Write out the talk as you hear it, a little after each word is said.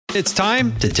It's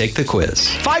time to take the quiz.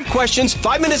 5 questions,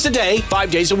 5 minutes a day,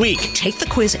 5 days a week. Take the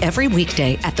quiz every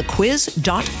weekday at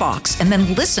thequiz.fox and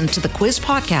then listen to the quiz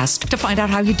podcast to find out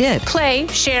how you did. Play,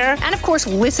 share, and of course,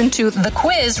 listen to the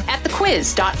quiz at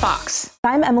thequiz.fox.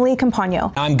 I'm Emily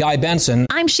Campagno. I'm Guy Benson.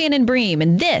 I'm Shannon Bream,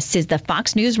 and this is the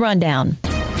Fox News Rundown.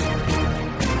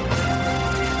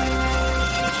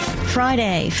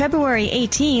 Friday, February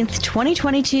 18th,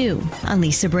 2022. I'm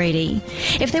Lisa Brady.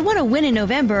 If they want to win in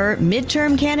November,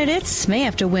 midterm candidates may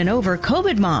have to win over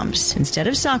COVID moms instead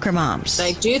of soccer moms.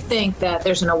 I do think that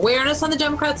there's an awareness on the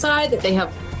Democrat side that they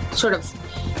have sort of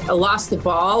lost the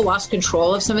ball, lost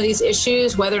control of some of these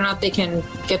issues. Whether or not they can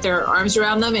get their arms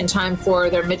around them in time for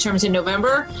their midterms in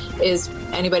November is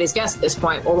anybody's guess at this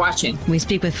point. We're watching. We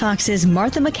speak with Fox's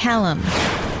Martha McCallum.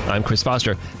 I'm Chris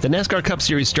Foster. The NASCAR Cup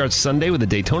Series starts Sunday with the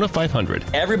Daytona 500.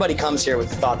 Everybody comes here with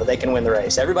the thought that they can win the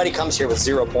race. Everybody comes here with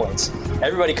 0 points.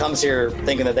 Everybody comes here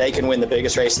thinking that they can win the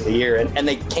biggest race of the year, and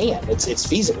they can. It's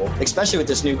feasible, especially with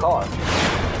this new car.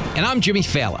 And I'm Jimmy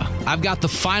Fallon. I've got the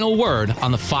final word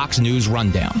on the Fox News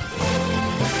Rundown.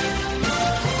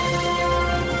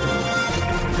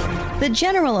 The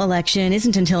general election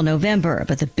isn't until November,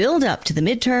 but the build-up to the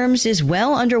midterms is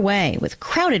well underway, with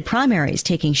crowded primaries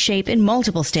taking shape in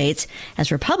multiple states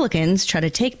as Republicans try to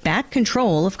take back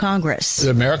control of Congress. The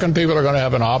American people are going to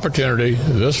have an opportunity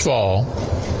this fall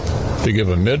to give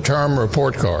a midterm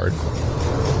report card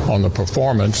on the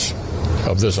performance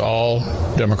of this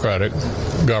all-Democratic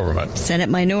government. Senate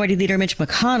Minority Leader Mitch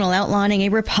McConnell outlining a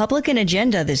Republican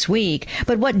agenda this week.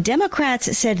 But what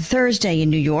Democrats said Thursday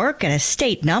in New York at a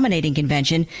state nominating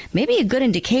convention may be a good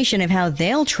indication of how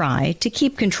they'll try to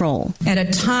keep control. At a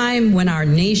time when our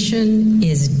nation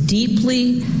is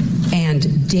deeply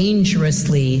and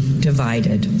dangerously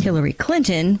divided. Hillary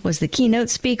Clinton was the keynote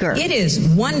speaker. It is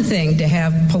one thing to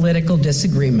have political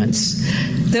disagreements.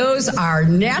 Those are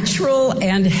natural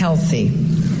and healthy.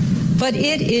 But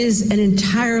it is an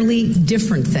entirely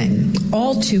different thing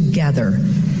altogether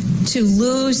to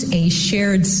lose a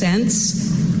shared sense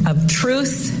of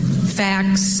truth,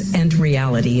 facts, and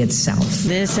reality itself.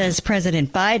 This as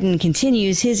President Biden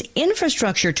continues his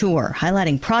infrastructure tour,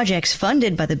 highlighting projects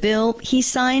funded by the bill he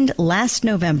signed last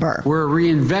November. We're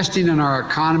reinvesting in our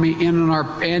economy and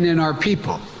in our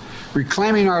people,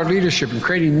 reclaiming our leadership and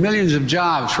creating millions of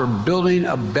jobs for building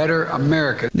a better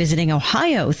America. Visiting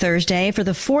Ohio Thursday for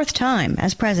the 4th time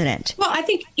as president. Well, I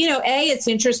think, it's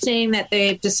interesting that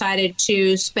they've decided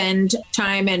to spend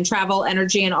time and travel,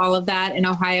 energy, and all of that in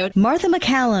Ohio. Martha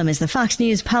McCallum is the Fox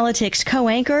News Politics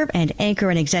co-anchor and anchor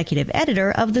and executive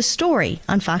editor of The Story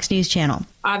on Fox News Channel.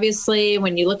 Obviously,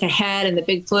 when you look ahead in the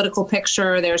big political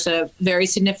picture, there's a very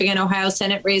significant Ohio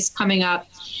Senate race coming up.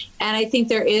 And I think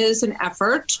there is an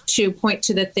effort to point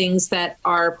to the things that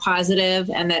are positive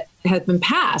and that have been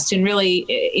passed. And really,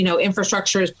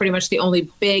 infrastructure is pretty much the only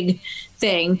big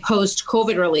thing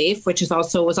post-COVID relief, which was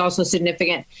also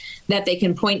significant that they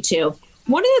can point to.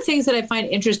 One of the things that I find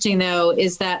interesting, though,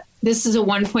 is that this is a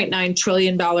 $1.9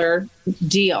 trillion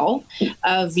deal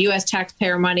of U.S.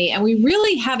 taxpayer money. And we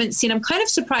really haven't seen, I'm kind of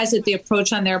surprised that the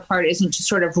approach on their part isn't to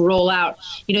sort of roll out,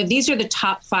 these are the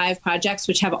top 5 projects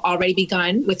which have already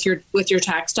begun with your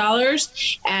tax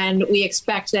dollars. And we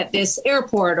expect that this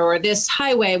airport or this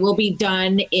highway will be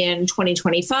done in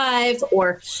 2025.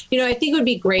 Or, I think it would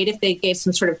be great if they gave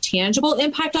some sort of tangible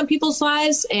impact on people's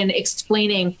lives and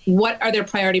explaining what are their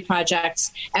priority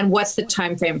projects and what's the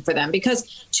time frame for them.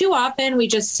 Because too often we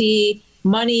just see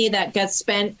money that gets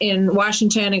spent in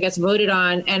Washington and gets voted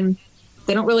on, and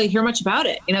they don't really hear much about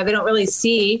it. They don't really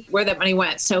see where that money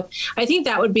went. So I think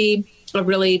that would be a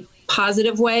really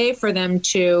positive way for them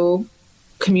to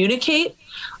communicate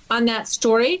on that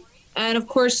story. And of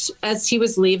course, as he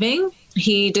was leaving,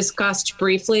 he discussed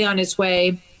briefly on his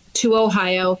way to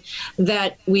Ohio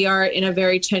that we are in a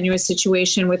very tenuous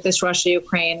situation with this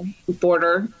Russia-Ukraine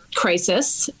border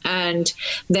crisis, and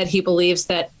that he believes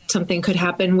that something could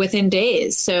happen within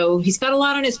days. So he's got a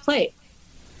lot on his plate.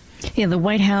 Yeah, the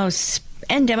White House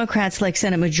and Democrats like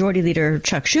Senate Majority Leader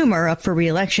Chuck Schumer, up for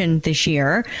re-election this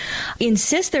year,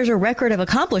 insist there's a record of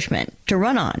accomplishment to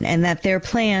run on and that their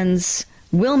plans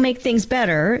will make things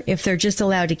better if they're just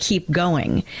allowed to keep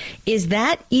going. Is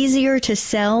that easier to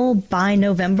sell by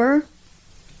November?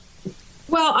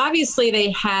 Well, obviously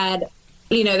they had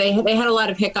they had a lot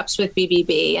of hiccups with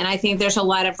BBB, and I think there's a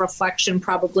lot of reflection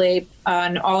probably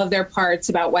on all of their parts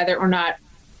about whether or not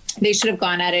they should have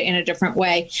gone at it in a different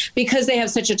way. Because they have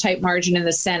such a tight margin in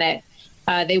the Senate,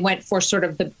 they went for sort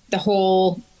of the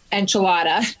whole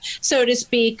enchilada, so to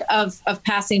speak, of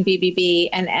passing BBB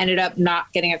and ended up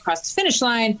not getting across the finish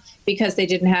line because they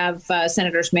didn't have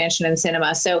Senators Manchin and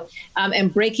Sinema. So,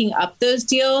 and breaking up those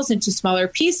deals into smaller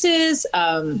pieces,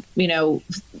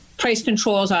 price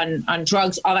controls on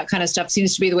drugs, all that kind of stuff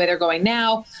seems to be the way they're going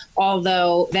now.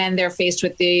 Although then they're faced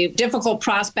with the difficult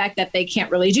prospect that they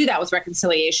can't really do that with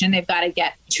reconciliation. They've got to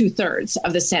get 2/3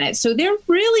 of the Senate. So they're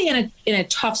really in a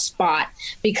tough spot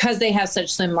because they have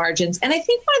such slim margins. And I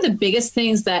think one of the biggest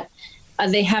things that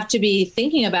they have to be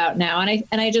thinking about now,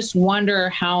 and I just wonder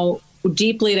how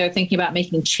deeply they're thinking about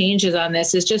making changes on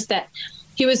this, is just that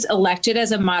he was elected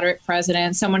as a moderate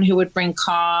president, someone who would bring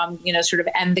calm, sort of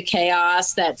end the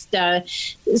chaos that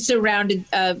surrounded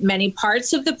many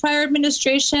parts of the prior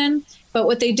administration. But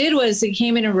what they did was they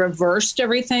came in and reversed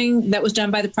everything that was done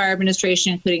by the prior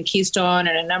administration, including Keystone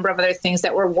and a number of other things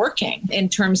that were working in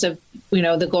terms of,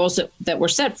 the goals that were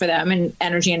set for them and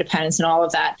energy independence and all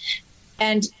of that.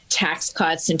 And tax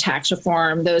cuts and tax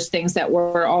reform, those things that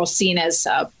were all seen as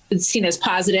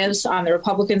positives on the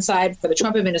Republican side for the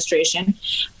Trump administration,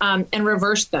 and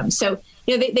reversed them. So,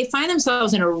 they find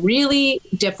themselves in a really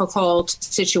difficult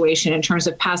situation in terms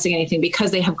of passing anything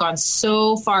because they have gone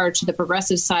so far to the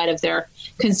progressive side of their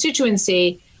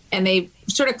constituency, and they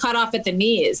sort of cut off at the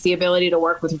knees the ability to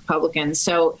work with Republicans.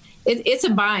 So it's a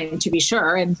bind, to be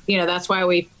sure. And, that's why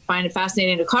we find it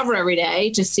fascinating to cover every day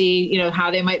to see,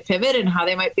 how they might pivot and how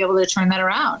they might be able to turn that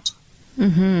around.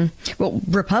 Mm-hmm. Well,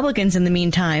 Republicans, in the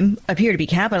meantime, appear to be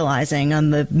capitalizing on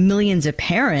the millions of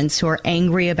parents who are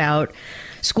angry about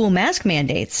school mask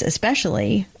mandates,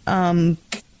 especially.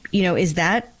 Is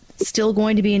that still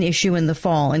going to be an issue in the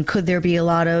fall? And could there be a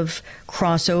lot of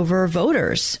crossover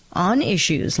voters on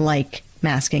issues like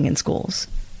masking in schools?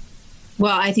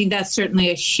 Well, I think that's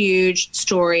certainly a huge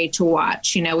story to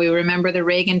watch. We remember the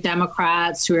Reagan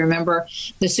Democrats, we remember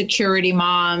the security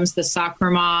moms, the soccer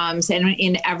moms, and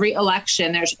in every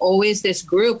election, there's always this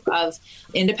group of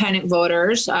independent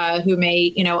voters who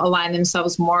may, align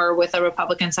themselves more with the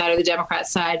Republican side or the Democrat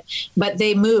side, but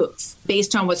they move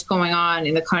based on what's going on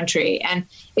in the country. And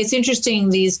it's interesting,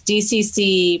 these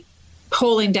DCC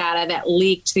polling data that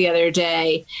leaked the other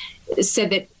day said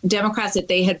that Democrats that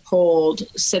they had polled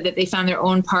said that they found their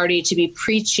own party to be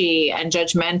preachy and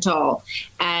judgmental,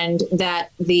 and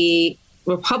that the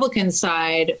Republican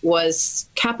side was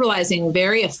capitalizing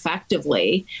very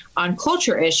effectively on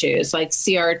culture issues like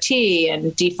CRT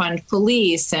and defund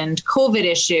police and COVID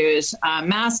issues,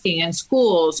 masking in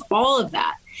schools, all of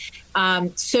that.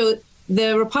 So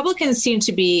the Republicans seem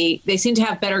to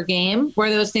have better game where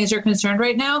those things are concerned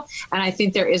right now. And I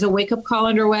think there is a wake-up call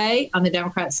underway on the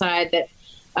Democrat side that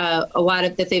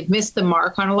that they've missed the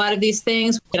mark on a lot of these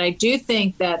things. But I do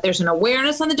think that there's an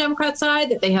awareness on the Democrat side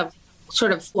that they have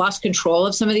sort of lost control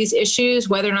of some of these issues.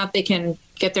 Whether or not they can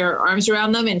get their arms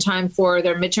around them in time for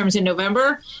their midterms in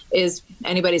November is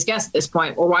anybody's guess at this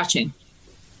point. We're watching.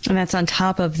 And that's on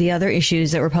top of the other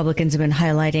issues that Republicans have been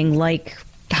highlighting, like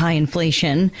high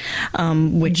inflation,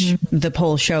 which the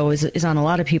polls show is on a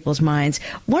lot of people's minds.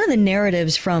 One of the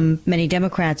narratives from many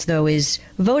Democrats, though, is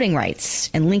voting rights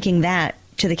and linking that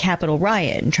to the Capitol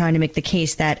riot and trying to make the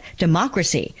case that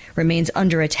democracy remains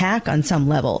under attack on some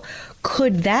level.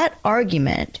 Could that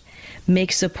argument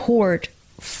make support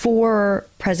for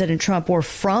President Trump or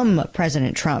from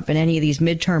President Trump in any of these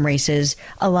midterm races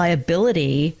a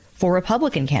liability for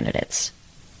Republican candidates?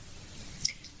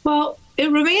 Well,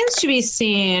 it remains to be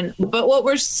seen, but what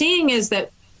we're seeing is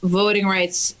that voting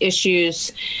rights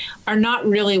issues are not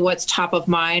really what's top of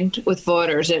mind with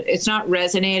voters. It's not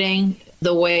resonating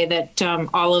the way that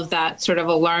all of that sort of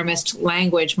alarmist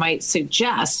language might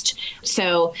suggest.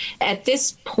 So at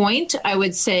this point, I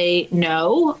would say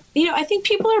no. I think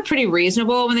people are pretty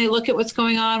reasonable when they look at what's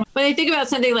going on. When they think about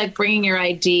something like bringing your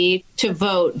ID to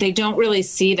vote, they don't really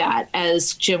see that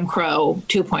as Jim Crow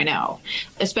 2.0,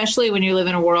 especially when you live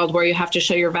in a world where you have to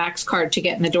show your Vax card to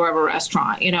get in the door of a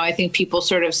restaurant. I think people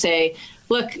sort of say,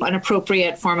 look, an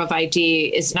appropriate form of ID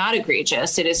is not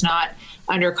egregious. It is not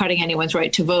undercutting anyone's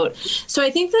right to vote. So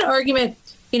I think that argument,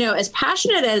 as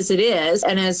passionate as it is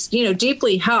and as,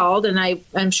 deeply held, and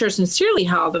I'm sure sincerely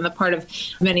held on the part of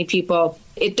many people,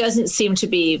 it doesn't seem to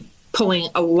be pulling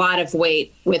a lot of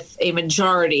weight with a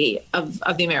majority of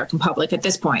the American public at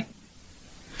this point.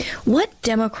 What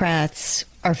Democrats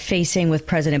are facing with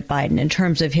President Biden in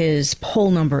terms of his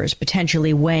poll numbers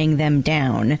potentially weighing them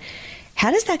down,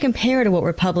 how does that compare to what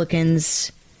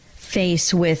Republicans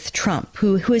face with Trump,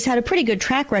 who has had a pretty good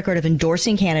track record of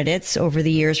endorsing candidates over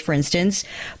the years, for instance,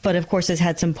 but of course has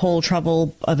had some poll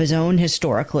trouble of his own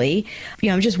historically.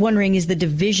 I'm just wondering, is the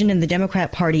division in the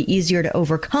Democrat Party easier to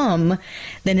overcome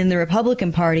than in the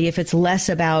Republican Party if it's less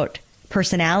about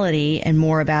personality and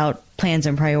more about plans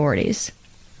and priorities?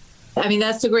 I mean,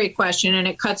 that's a great question, and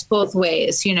it cuts both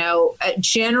ways.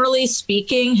 Generally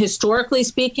speaking, historically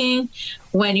speaking,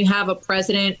 when you have a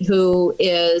president who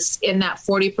is in that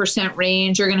 40%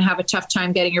 range, you're going to have a tough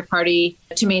time getting your party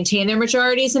to maintain their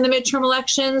majorities in the midterm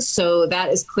elections. So that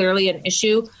is clearly an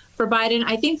issue for Biden.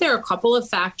 I think there are a couple of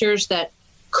factors that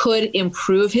could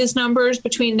improve his numbers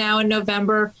between now and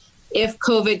November if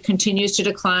COVID continues to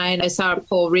decline. I saw a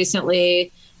poll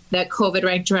recently that COVID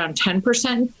ranked around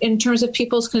 10% in terms of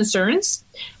people's concerns.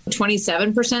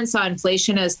 27% saw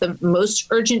inflation as the most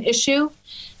urgent issue.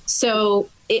 So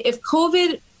if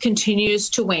COVID continues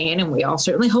to wane, and we all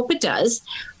certainly hope it does,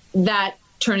 that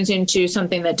turns into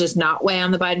something that does not weigh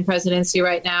on the Biden presidency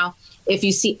right now. If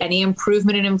you see any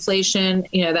improvement in inflation,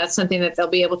 that's something that they'll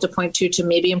be able to point to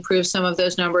maybe improve some of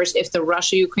those numbers. If the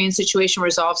Russia-Ukraine situation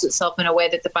resolves itself in a way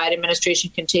that the Biden administration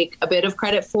can take a bit of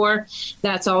credit for,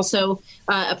 that's also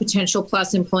a potential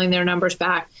plus in pulling their numbers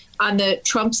back. On the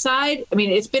Trump side, I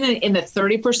mean, it's been in the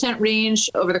 30% range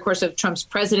over the course of Trump's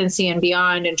presidency and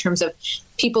beyond in terms of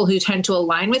people who tend to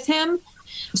align with him.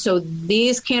 So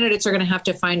these candidates are going to have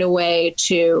to find a way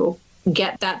to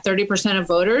get that 30% of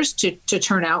voters to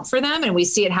turn out for them. And we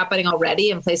see it happening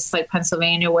already in places like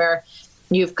Pennsylvania, where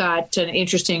you've got an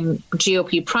interesting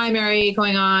GOP primary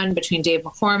going on between Dave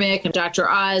McCormick and Dr.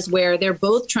 Oz, where they're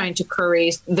both trying to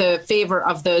curry the favor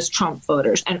of those Trump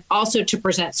voters and also to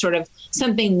present sort of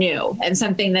something new and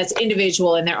something that's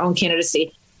individual in their own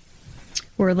candidacy.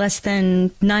 We're less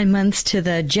than 9 months to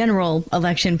the general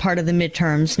election part of the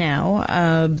midterms now.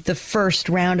 The first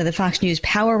round of the Fox News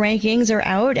Power Rankings are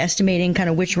out, estimating kind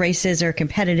of which races are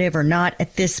competitive or not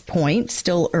at this point,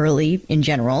 still early in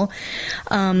general.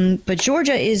 But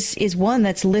Georgia is one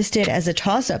that's listed as a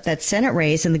toss-up. That Senate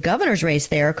race and the governor's race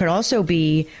there could also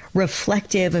be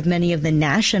reflective of many of the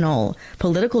national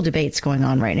political debates going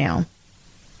on right now.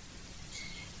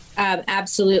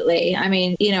 Absolutely. I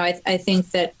mean, I think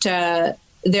that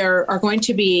there are going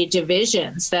to be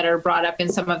divisions that are brought up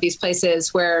in some of these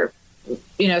places where,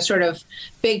 sort of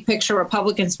big picture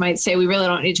Republicans might say, we really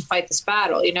don't need to fight this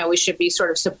battle. We should be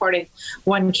sort of supporting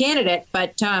one candidate.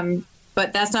 But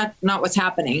that's not what's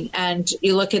happening. And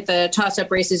you look at the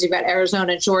toss-up races, you've got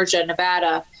Arizona, Georgia,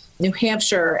 Nevada, New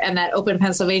Hampshire, and that open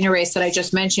Pennsylvania race that I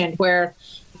just mentioned, where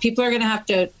people are going to have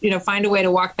to, find a way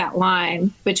to walk that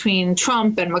line between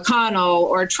Trump and McConnell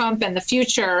or Trump and the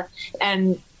future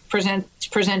and present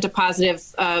a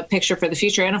positive picture for the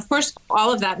future. And of course,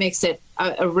 all of that makes it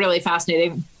a really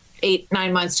fascinating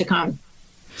 8-9 months to come.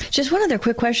 Just one other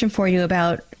quick question for you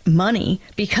about money,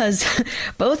 because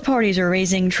both parties are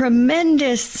raising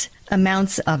tremendous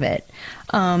amounts of it.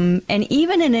 And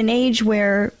even in an age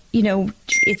where,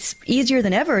 it's easier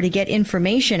than ever to get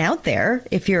information out there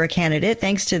if you're a candidate,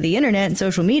 thanks to the internet and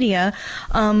social media,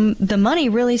 the money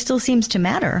really still seems to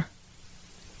matter.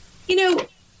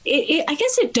 I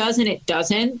guess it does and it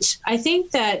doesn't. I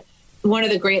think that one of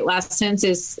the great lessons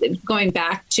is going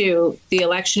back to the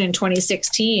election in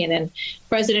 2016, and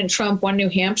President Trump won New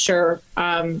Hampshire,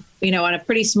 on a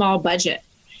pretty small budget.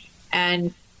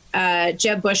 And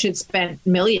Jeb Bush had spent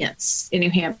millions in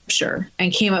New Hampshire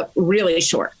and came up really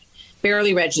short,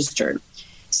 barely registered.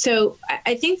 So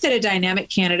I think that a dynamic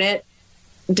candidate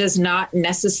does not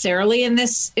necessarily in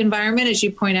this environment, as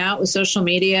you point out, with social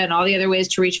media and all the other ways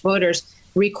to reach voters,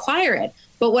 require it.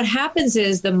 But what happens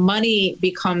is the money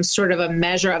becomes sort of a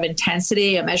measure of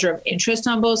intensity, a measure of interest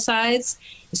on both sides.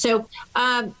 So,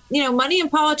 money in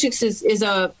politics is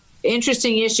a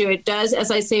interesting issue. It does,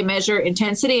 as I say, measure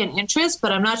intensity and interest,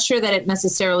 but I'm not sure that it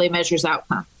necessarily measures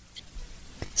outcome.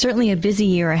 Certainly a busy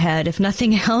year ahead, if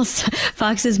nothing else.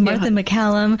 Fox's Martha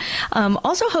McCallum,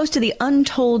 also host of the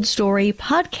Untold Story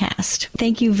podcast.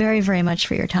 Thank you very, very much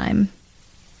for your time.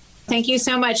 Thank you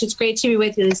so much. It's great to be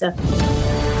with you, Lisa.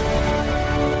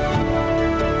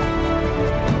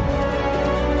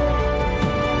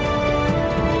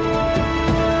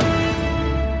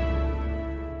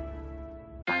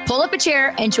 Pull up a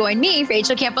chair and join me,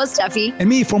 Rachel Campos Duffy. And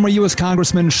me, former U.S.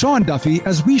 Congressman Sean Duffy,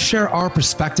 as we share our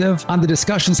perspective on the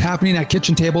discussions happening at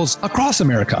kitchen tables across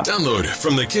America. Download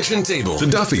From the Kitchen Table to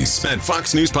Duffy's at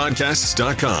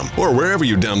foxnewspodcasts.com or wherever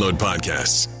you download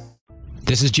podcasts.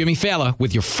 This is Jimmy Fallon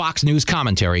with your Fox News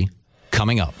commentary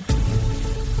coming up.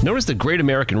 Known as the Great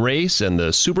American Race and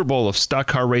the Super Bowl of stock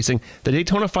car racing, the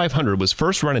Daytona 500 was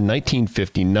first run in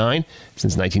 1959.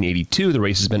 Since 1982, the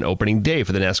race has been opening day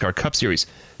for the NASCAR Cup Series.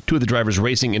 Two of the drivers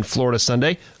racing in Florida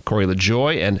Sunday, Corey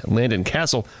LaJoie and Landon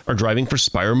Castle, are driving for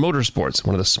Spire Motorsports,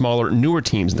 one of the smaller, newer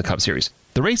teams in the Cup Series.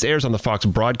 The race airs on the Fox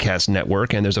Broadcast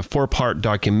Network, and there's a 4-part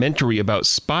documentary about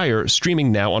Spire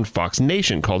streaming now on Fox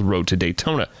Nation called Road to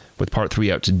Daytona, with Part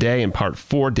 3 out today and Part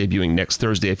 4 debuting next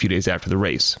Thursday, a few days after the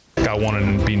race. I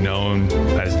want to be known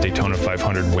as Daytona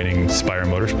 500 winning Spire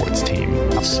Motorsports team.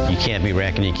 You can't be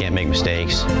wrecking, you can't make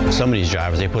mistakes. Some of these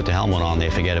drivers, they put the helmet on, they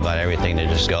forget about everything, they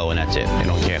just go and that's it. They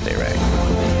don't care if they wreck.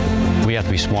 We have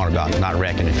to be smart about not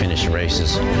wrecking and finishing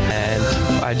races. And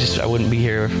I wouldn't be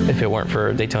here if it weren't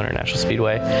for Daytona International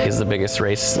Speedway. It's the biggest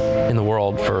race in the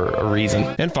world for a reason.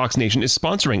 And Fox Nation is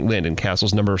sponsoring Landon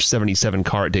Castle's number 77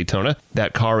 car at Daytona.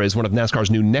 That car is one of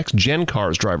NASCAR's new next-gen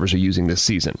cars drivers are using this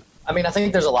season. I mean, I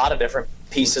think there's a lot of different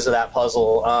pieces of that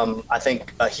puzzle. I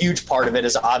think a huge part of it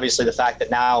is obviously the fact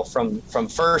that now from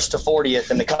first to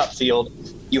 40th in the Cup field,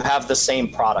 you have the same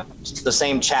product, the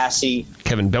same chassis.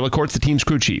 Kevin Bellicourt's the team's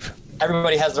crew chief.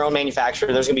 Everybody has their own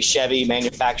manufacturer. There's going to be Chevy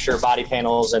manufacturer body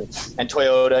panels and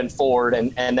Toyota and Ford,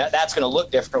 and that's going to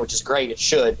look different, which is great. It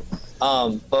should.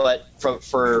 But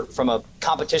from a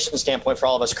competition standpoint, for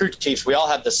all of us crew chiefs, we all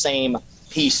have the same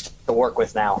piece to work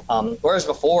with now. Whereas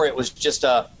before, it was just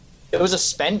a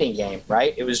spending game,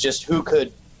 right? It was just who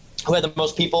had the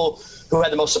most people, who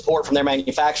had the most support from their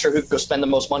manufacturer, who could go spend the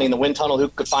most money in the wind tunnel, who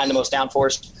could find the most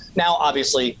downforce. Now,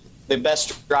 obviously, the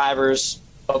best drivers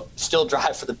still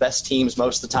drive for the best teams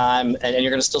most of the time, and you're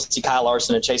going to still see Kyle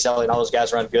Larson and Chase Elliott and all those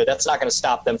guys run good. That's not going to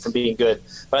stop them from being good.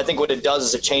 But I think what it does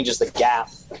is it changes the gap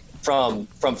from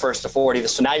first to 40.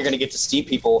 So now you're going to get to see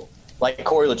people like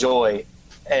Corey LaJoie,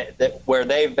 where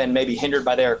they've been maybe hindered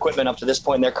by their equipment up to this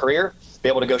point in their career, be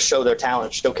able to go show their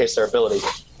talent, showcase their ability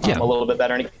a little bit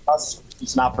better. And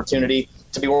it's an opportunity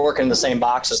to be working in the same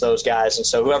box as those guys. And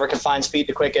so whoever can find speed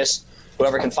the quickest,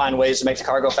 whoever can find ways to make the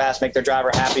car go fast, make their driver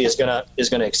happy is gonna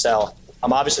excel.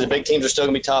 Obviously, the big teams are still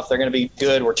going to be tough. They're going to be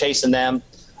good. We're chasing them.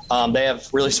 They have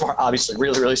really smart, obviously,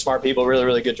 really smart people,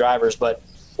 really good drivers. But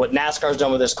what NASCAR's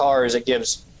done with this car is it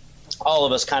gives all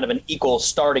of us kind of an equal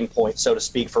starting point, so to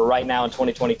speak, for right now in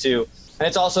 2022. And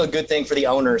it's also a good thing for the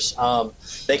owners.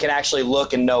 They can actually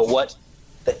look and know what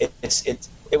it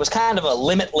was kind of a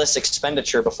limitless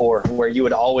expenditure before, where you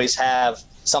would always have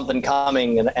something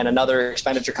coming and another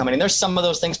expenditure coming. And there's some of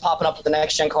those things popping up with the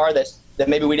next gen car that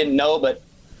maybe we didn't know, but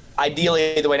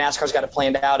ideally the way NASCAR's got it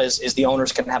planned out is the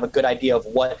owners can have a good idea of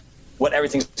what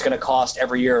everything's going to cost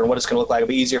every year and what it's going to look like. It'll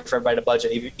be easier for everybody to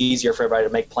budget, easier for everybody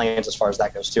to make plans as far as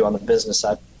that goes too on the business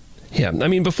side. Yeah, I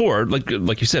mean, before,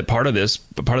 like you said, part of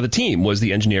the team was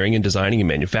the engineering and designing and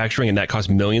manufacturing, and that cost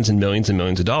millions and millions and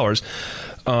millions of dollars.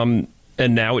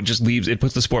 And now it just it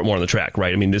puts the sport more on the track,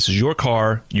 right? I mean, this is your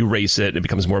car, you race it, it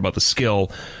becomes more about the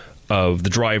skill of the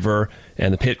driver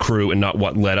and the pit crew and not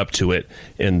what led up to it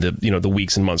in the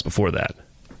weeks and months before that.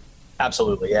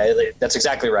 Absolutely. Yeah, that's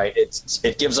exactly right.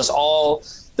 It gives us all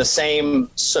the same,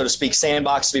 so to speak,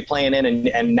 sandbox to be playing in,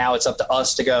 and now it's up to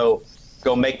us to go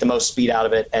make the most speed out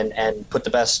of it and put the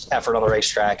best effort on the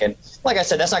racetrack. And like I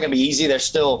said, that's not going to be easy. There's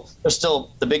still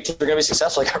the big teams are going to be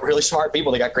successful. They got really smart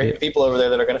people. They got great people over there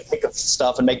that are going to think of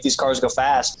stuff and make these cars go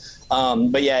fast.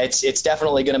 But yeah, it's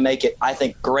definitely going to make it, I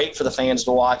think, great for the fans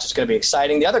to watch. It's going to be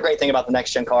exciting. The other great thing about the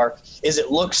next gen car is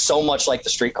it looks so much like the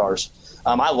street cars.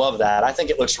 I love that. I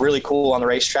think it looks really cool on the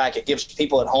racetrack. It gives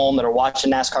people at home that are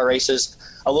watching NASCAR races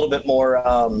a little bit more,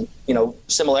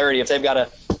 similarity. If they've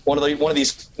got one of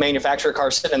these manufacturer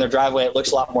cars sitting in their driveway, it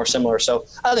looks a lot more similar. So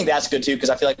I think that's good too,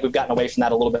 because I feel like we've gotten away from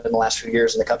that a little bit in the last few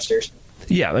years in the Cup Series.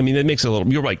 Yeah, I mean, it makes it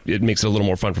you're right. It makes it a little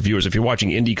more fun for viewers. If you're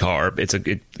watching IndyCar,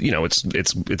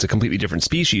 it's a completely different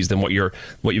species than what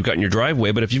you've got in your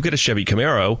driveway. But if you've got a Chevy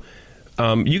Camaro,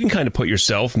 you can kind of put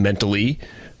yourself mentally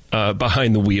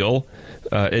behind the wheel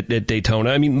at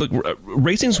Daytona. I mean, look,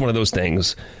 racing is one of those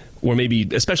things where maybe,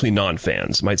 especially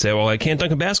non-fans, might say, well, I can't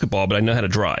dunk a basketball, but I know how to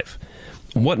drive.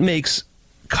 What makes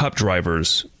Cup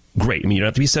drivers great? I mean, you don't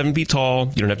have to be 7 feet tall.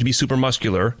 You don't have to be super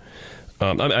muscular.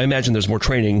 I imagine there's more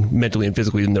training mentally and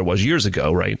physically than there was years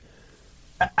ago, right?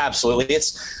 Absolutely.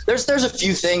 There's a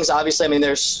few things. Obviously, I mean,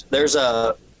 there's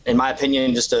in my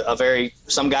opinion, just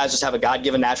some guys just have a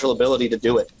God-given natural ability to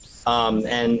do it.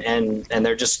 And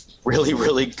they're just really,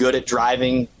 really good at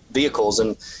driving vehicles.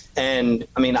 And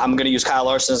I mean, I'm going to use Kyle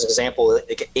Larson as an example.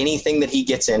 Anything that he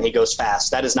gets in, he goes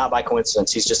fast. That is not by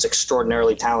coincidence. He's just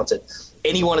extraordinarily talented.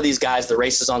 Any one of these guys that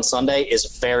races on Sunday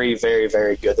is very, very,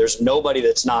 very good. There's nobody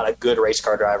that's not a good race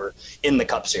car driver in the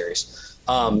Cup Series.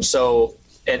 So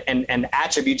and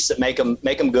attributes that make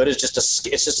them good is just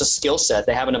it's just a skill set.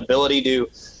 They have an ability to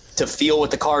feel what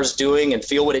the car is doing and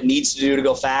feel what it needs to do to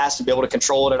go fast and be able to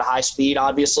control it at a high speed,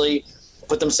 obviously,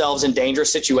 put themselves in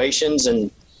dangerous situations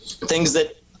and things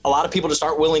that a lot of people just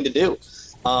aren't willing to do.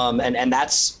 And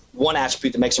that's one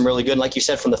attribute that makes them really good. And like you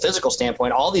said, from the physical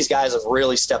standpoint, all these guys have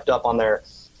really stepped up on their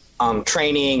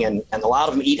training, and a lot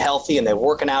of them eat healthy and they're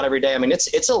working out every day. I mean,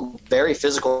 it's a very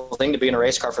physical thing to be in a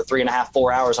race car for 3.5,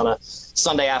 4 hours on a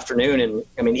Sunday afternoon. And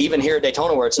I mean, even here at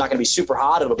Daytona, where it's not going to be super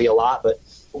hot, it'll be a lot, but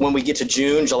when we get to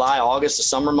June, July, August, the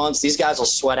summer months, these guys will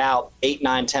sweat out 8,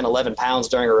 9, 10, 11 pounds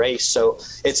during a race. So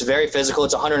it's very physical.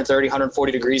 It's 130,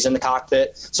 140 degrees in the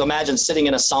cockpit. So imagine sitting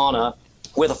in a sauna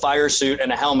with a fire suit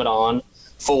and a helmet on,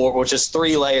 which is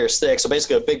 3 layers thick. So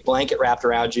basically a big blanket wrapped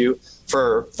around you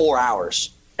for 4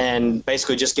 hours, and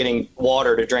basically just getting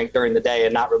water to drink during the day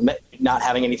and not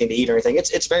having anything to eat or anything.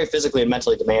 It's very physically and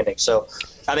mentally demanding. So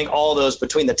I think all those,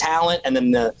 between the talent and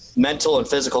then the mental and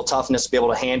physical toughness to be able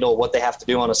to handle what they have to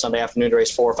do on a Sunday afternoon to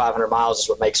race 400 or 500 miles is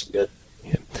what makes them good.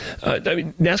 I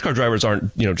mean, NASCAR drivers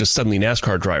aren't, just suddenly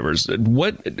NASCAR drivers.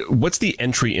 What's the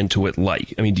entry into it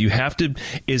like? I mean, do you have to?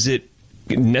 Is it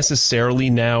necessarily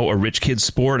now a rich kid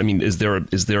sport? I mean, is there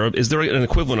an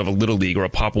equivalent of a Little League or a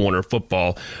Pop Warner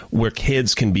football where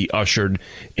kids can be ushered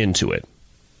into it?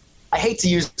 I hate to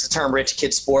use the term rich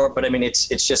kid sport, but I mean,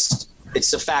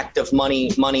 it's a fact of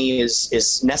money. Money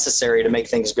is necessary to make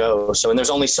things go. So, and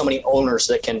there's only so many owners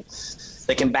that can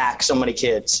back so many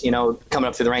kids, coming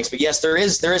up through the ranks. But yes, there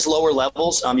is lower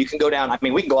levels. You can go down. I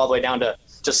mean, we can go all the way down to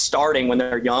just starting when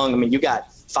they're young. I mean, you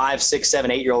got 5, 6,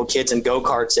 7, 8-year-old kids in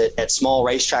go-karts at small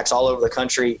racetracks all over the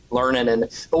country learning.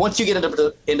 But once you get into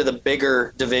the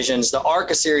bigger divisions, the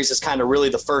ARCA series is kind of really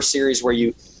the first series where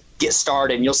you get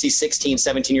started, and you'll see 16,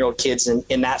 17-year-old kids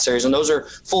in that series. And those are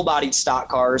full-bodied stock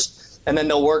cars. And then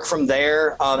they'll work from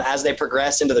there as they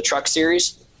progress into the truck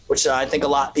series, which I think a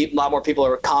lot more people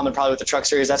are common probably with the truck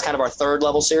series. That's kind of our third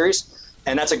level series.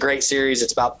 And that's a great series.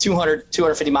 It's about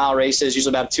 250 mile races,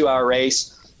 usually about a 2-hour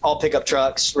race. All pickup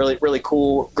trucks, really, really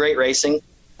cool, great racing,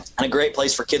 and a great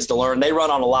place for kids to learn. They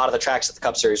run on a lot of the tracks that the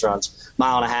Cup Series runs, 1.5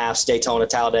 miles, Daytona,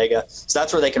 Talladega. So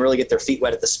that's where they can really get their feet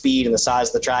wet at the speed and the size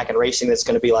of the track and racing that's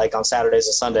going to be like on Saturdays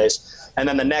and Sundays. And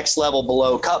then the next level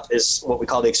below Cup is what we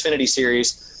call the Xfinity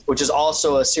Series, which is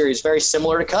also a series very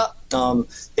similar to Cup.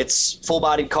 It's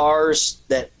full-bodied cars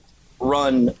that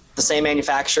run the same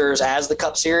manufacturers as the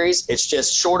Cup Series. It's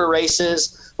just shorter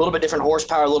races, a little bit different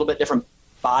horsepower, a little bit different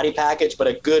body package, but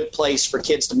a good place for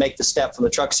kids to make the step from the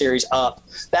truck series up.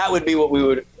 That would be what we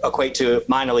would equate to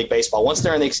minor league baseball. Once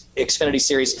they're in the Xfinity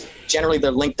series, generally they're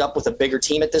linked up with a bigger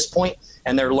team at this point,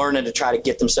 and they're learning to try to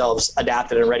get themselves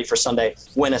adapted and ready for Sunday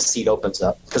when a seat opens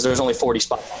up, because there's only 40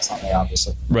 spots on Sunday,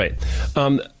 obviously. Right.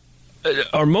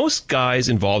 Are most guys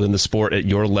involved in the sport at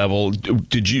your level?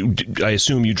 I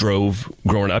assume you drove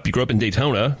growing up. You grew up in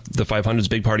Daytona. The 500 is a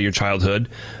big part of your childhood.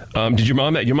 Did your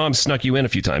mom snuck you in a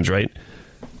few times, right?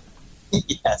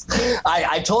 Yes.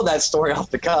 I told that story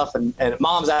off the cuff, and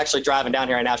Mom's actually driving down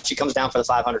here right now. She comes down for the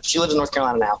 500. She lives in North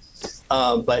Carolina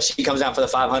now, but she comes down for the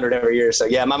 500 every year. So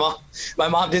yeah, my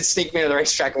mom did sneak me to the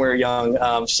racetrack when we were young.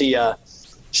 It's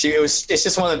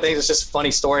just one of the things. It's just a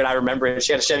funny story, and I remember it.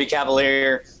 She had a Chevy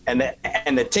Cavalier, and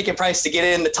the ticket price to get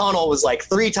in the tunnel was like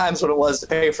 3 times what it was to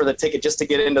pay for the ticket just to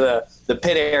get into the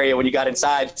pit area when you got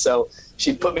inside. So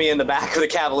she'd put me in the back of the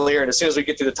Cavalier, and as soon as we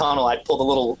get through the tunnel, I'd pull the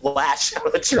little latch out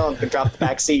of the trunk and drop the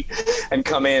back seat and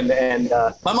come in. And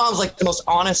my mom's like the most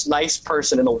honest, nice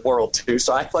person in the world too.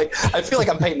 So I feel like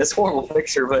I'm painting this horrible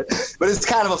picture, but it's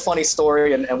kind of a funny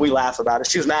story, and we laugh about it.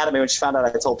 She was mad at me when she found out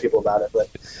I told people about it.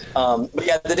 But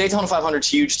yeah, the Daytona 500 is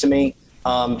huge to me.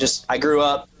 I grew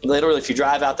up literally, if you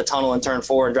drive out the tunnel and turn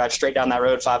 4 and drive straight down that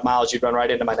road 5 miles, you'd run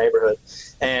right into my neighborhood.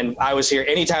 And I was here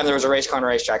anytime there was a race car on a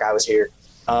racetrack. I was here.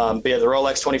 Be it the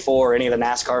Rolex 24 or any of the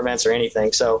NASCAR events or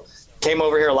anything. So came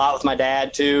over here a lot with my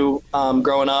dad too,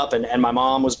 growing up, and my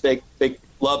mom was big,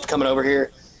 loved coming over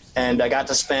here. And I got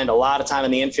to spend a lot of time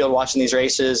in the infield watching these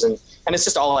races, and it's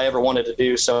just all I ever wanted to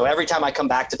do. So every time I come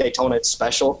back to Daytona, it's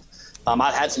special.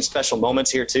 I've had some special moments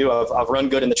here too. I've run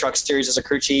good in the truck series as a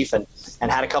crew chief and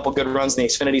had a couple good runs in the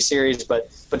Xfinity series,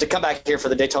 but to come back here for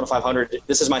the Daytona 500,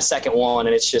 this is my second one,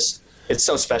 and it's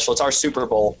so special. It's our Super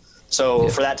Bowl. So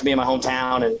for that to be in my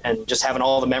hometown and just having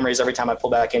all the memories every time I pull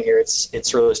back in here,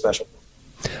 it's really special.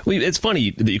 Well, it's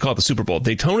funny that you call it the Super Bowl.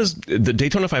 The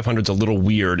Daytona 500 is a little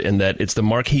weird in that it's the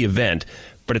marquee event,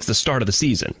 but it's the start of the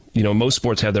season. Most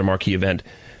sports have their marquee event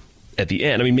at the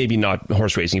end. I mean, maybe not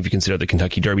horse racing if you consider the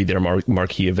Kentucky Derby their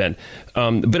marquee event.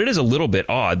 But it is a little bit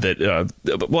odd that,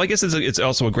 I guess it's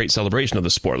also a great celebration of the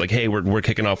sport. Like, hey, we're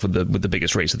kicking off with the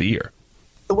biggest race of the year.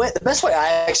 the best way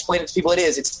I explain it to people,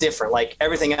 it's different. Like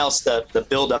everything else, the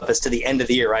build up is to the end of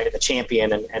the year, right? The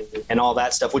champion and all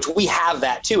that stuff, which we have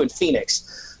that too in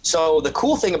Phoenix. So the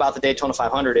cool thing about the Daytona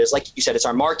 500 is, like you said, it's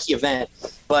our marquee event,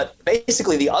 but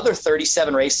basically the other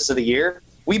 37 races of the year,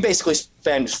 we basically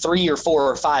spend 3 or 4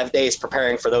 or 5 days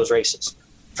preparing for those races.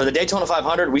 For the Daytona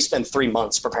 500, we spend 3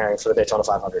 months preparing for the Daytona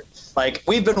 500. Like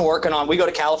we've been working on, we go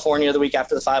to California the week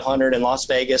after the 500 and Las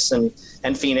Vegas and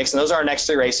Phoenix, and those are our next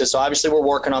 3 races. So obviously we're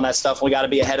working on that stuff. We got to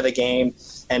be ahead of the game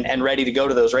and ready to go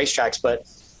to those racetracks. But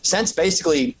since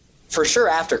basically for sure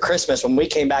after Christmas, when we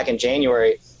came back in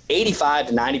January, 85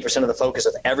 to 90% of the focus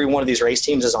of every one of these race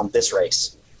teams is on this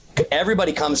race.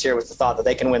 Everybody comes here with the thought that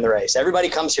they can win the race. Everybody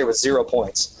comes here with 0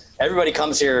 points. Everybody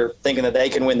comes here thinking that they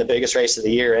can win the biggest race of the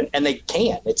year, and they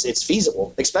can. It's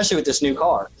feasible, especially with this new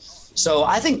car. So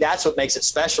I think that's what makes it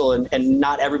special, and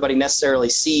not everybody necessarily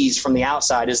sees from the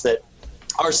outside, is that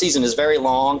our season is very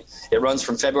long. It runs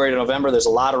from February to November. There's a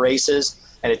lot of races,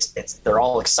 and they're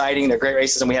all exciting. They're great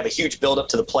races, and we have a huge buildup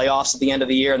to the playoffs at the end of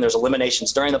the year, and there's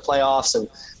eliminations during the playoffs, and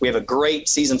we have a great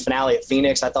season finale at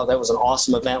Phoenix. I thought that was an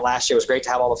awesome event last year. It was great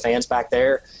to have all the fans back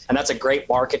there, and that's a great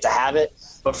market to have it.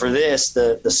 But for this,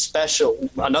 the special,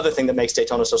 another thing that makes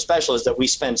Daytona so special is that we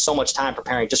spend so much time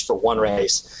preparing just for one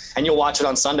race. And you'll watch it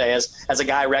on Sunday as a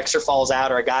guy wrecks or falls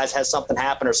out, or a guy has something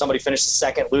happen, or somebody finishes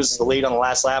second, loses the lead on the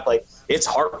last lap. Like, it's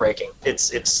heartbreaking.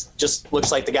 It's just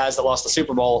looks like the guys that lost the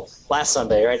Super Bowl last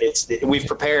Sunday, right? We've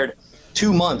prepared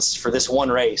 2 months for this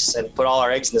one race and put all our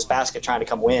eggs in this basket trying to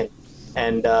come win.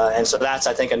 And so that's,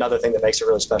 I think, another thing that makes it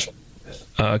really special.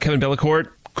 Kevin Bellicourt,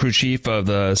 crew chief of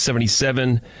the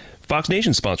 77 Fox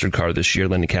Nation sponsored car this year,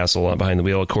 Landon Castle behind the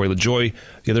wheel. Corey LaJoy,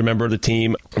 the other member of the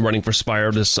team, running for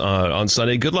Spire this on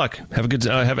Sunday. Good luck. Have a good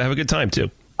have a good time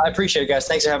too. I appreciate it, guys.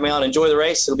 Thanks for having me on. Enjoy the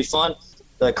race. It'll be fun.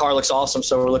 The car looks awesome,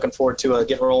 so we're looking forward to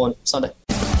getting rolling Sunday.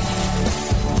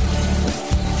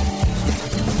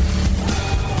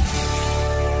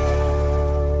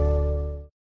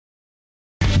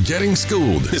 Getting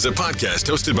Schooled is a podcast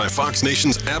hosted by Fox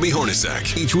Nation's Abby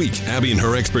Hornacek. Each week, Abby and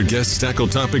her expert guests tackle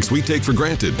topics we take for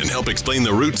granted and help explain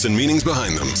the roots and meanings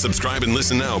behind them. Subscribe and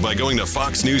listen now by going to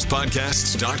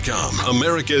foxnewspodcasts.com.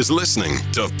 America is listening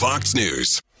to Fox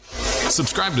News.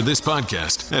 Subscribe to this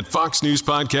podcast at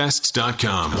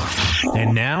foxnewspodcasts.com.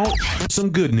 And now,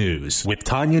 some good news with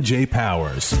Tanya J.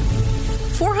 Powers.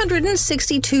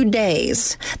 462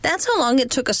 days. That's how long it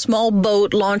took a small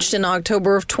boat launched in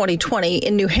October of 2020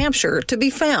 in New Hampshire to be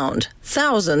found,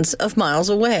 thousands of miles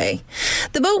away.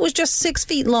 The boat was just 6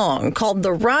 feet long, called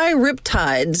the Rye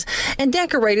Riptides, and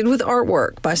decorated with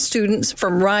artwork by students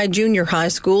from Rye Junior High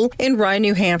School in Rye,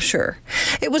 New Hampshire.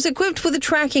 It was equipped with a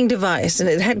tracking device, and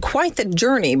it had quite the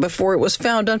journey before it was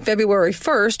found on February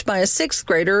 1st by a 6th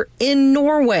grader in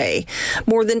Norway,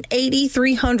 more than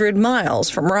 8,300 miles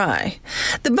from Rye.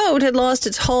 The boat had lost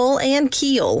its hull and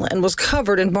keel and was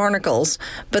covered in barnacles,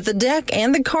 but the deck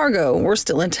and the cargo were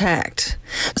still intact.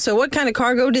 So what kind of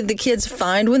cargo did the kids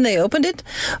find when they opened it?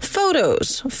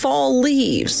 Photos, fall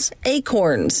leaves,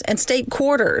 acorns, and state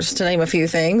quarters, to name a few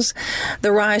things.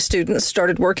 The Rye students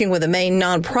started working with a Maine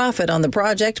nonprofit on the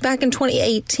project back in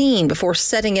 2018 before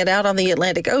setting it out on the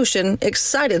Atlantic Ocean,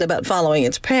 excited about following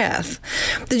its path.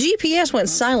 The GPS went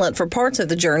silent for parts of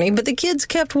the journey, but the kids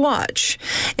kept watch.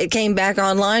 It came back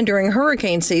online during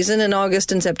hurricane season in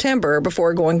August and September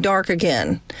before going dark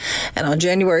again. And on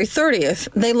January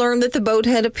 30th, they learned that the boat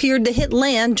had appeared to hit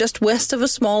land just west of a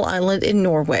small island in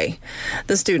Norway.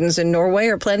 The students in Norway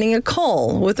are planning a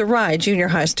call with the Rye Junior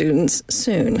High students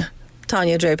soon.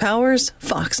 Tanya J. Powers,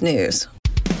 Fox News.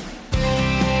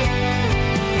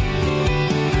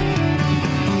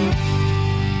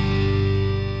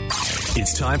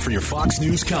 It's time for your Fox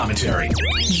News commentary.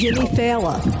 Jimmy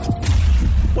Fallon.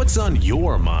 What's on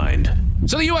your mind?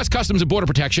 So the U.S. Customs and Border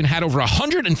Protection had over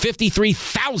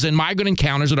 153,000 migrant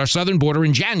encounters at our southern border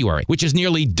in January, which is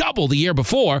nearly double the year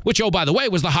before, which, oh, by the way,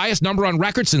 was the highest number on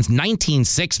record since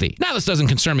 1960. Now, this doesn't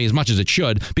concern me as much as it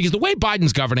should, because the way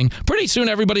Biden's governing, pretty soon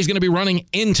everybody's going to be running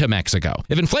into Mexico.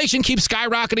 If inflation keeps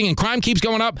skyrocketing and crime keeps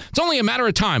going up, it's only a matter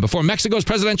of time before Mexico's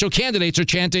presidential candidates are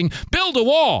chanting, "Build a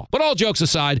wall." But all jokes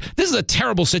aside, this is a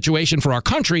terrible situation for our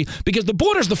country because the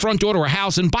border's the front door to our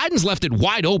house and Biden's left it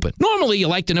wide open. Normally, you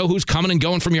like to know who's coming and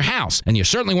going from your house, and you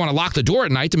certainly want to lock the door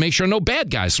at night to make sure no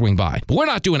bad guys swing by. But we're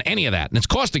not doing any of that, and it's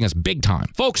costing us big time.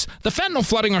 Folks, the fentanyl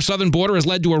flooding our southern border has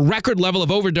led to a record level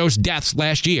of overdose deaths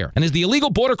last year, and as the illegal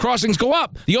border crossings go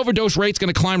up, the overdose rate's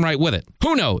going to climb right with it.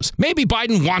 Who knows? Maybe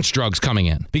Biden wants drugs coming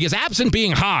in, because absent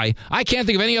being high, I can't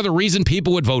think of any other reason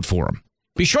people would vote for him.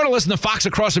 Be sure to listen to Fox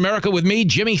Across America with me,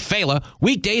 Jimmy Fallon,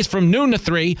 weekdays from noon to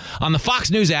 3 on the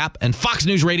Fox News app and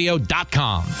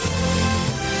foxnewsradio.com.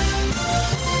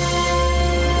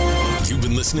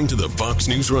 listening to the Fox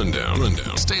News Rundown.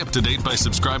 Stay up to date by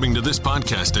subscribing to this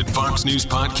podcast at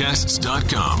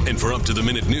foxnewspodcasts.com. And for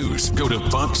up-to-the-minute news, go to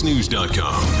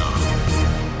foxnews.com.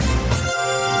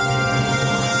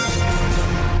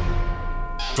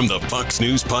 From the Fox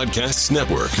News Podcasts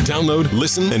Network. Download,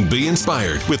 listen, and be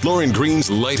inspired with Lauren Green's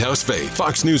Lighthouse Faith.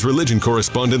 Fox News religion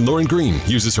correspondent Lauren Green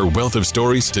uses her wealth of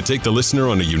stories to take the listener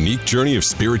on a unique journey of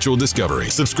spiritual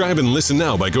discovery. Subscribe and listen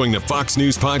now by going to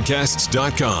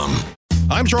foxnewspodcasts.com.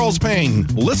 I'm Charles Payne.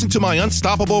 Listen to my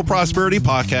Unstoppable Prosperity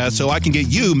podcast so I can get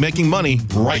you making money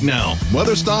right now.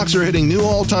 Whether stocks are hitting new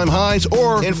all-time highs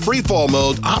or in free fall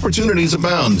mode, opportunities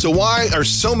abound. So why are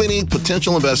so many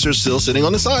potential investors still sitting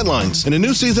on the sidelines? In a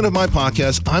new season of my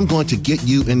podcast, I'm going to get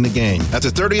you in the game. After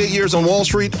 38 years on Wall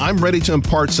Street, I'm ready to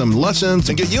impart some lessons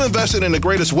and get you invested in the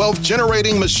greatest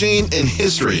wealth-generating machine in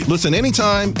history. Listen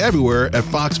anytime, everywhere at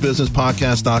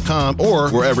foxbusinesspodcast.com or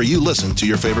wherever you listen to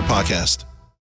your favorite podcast.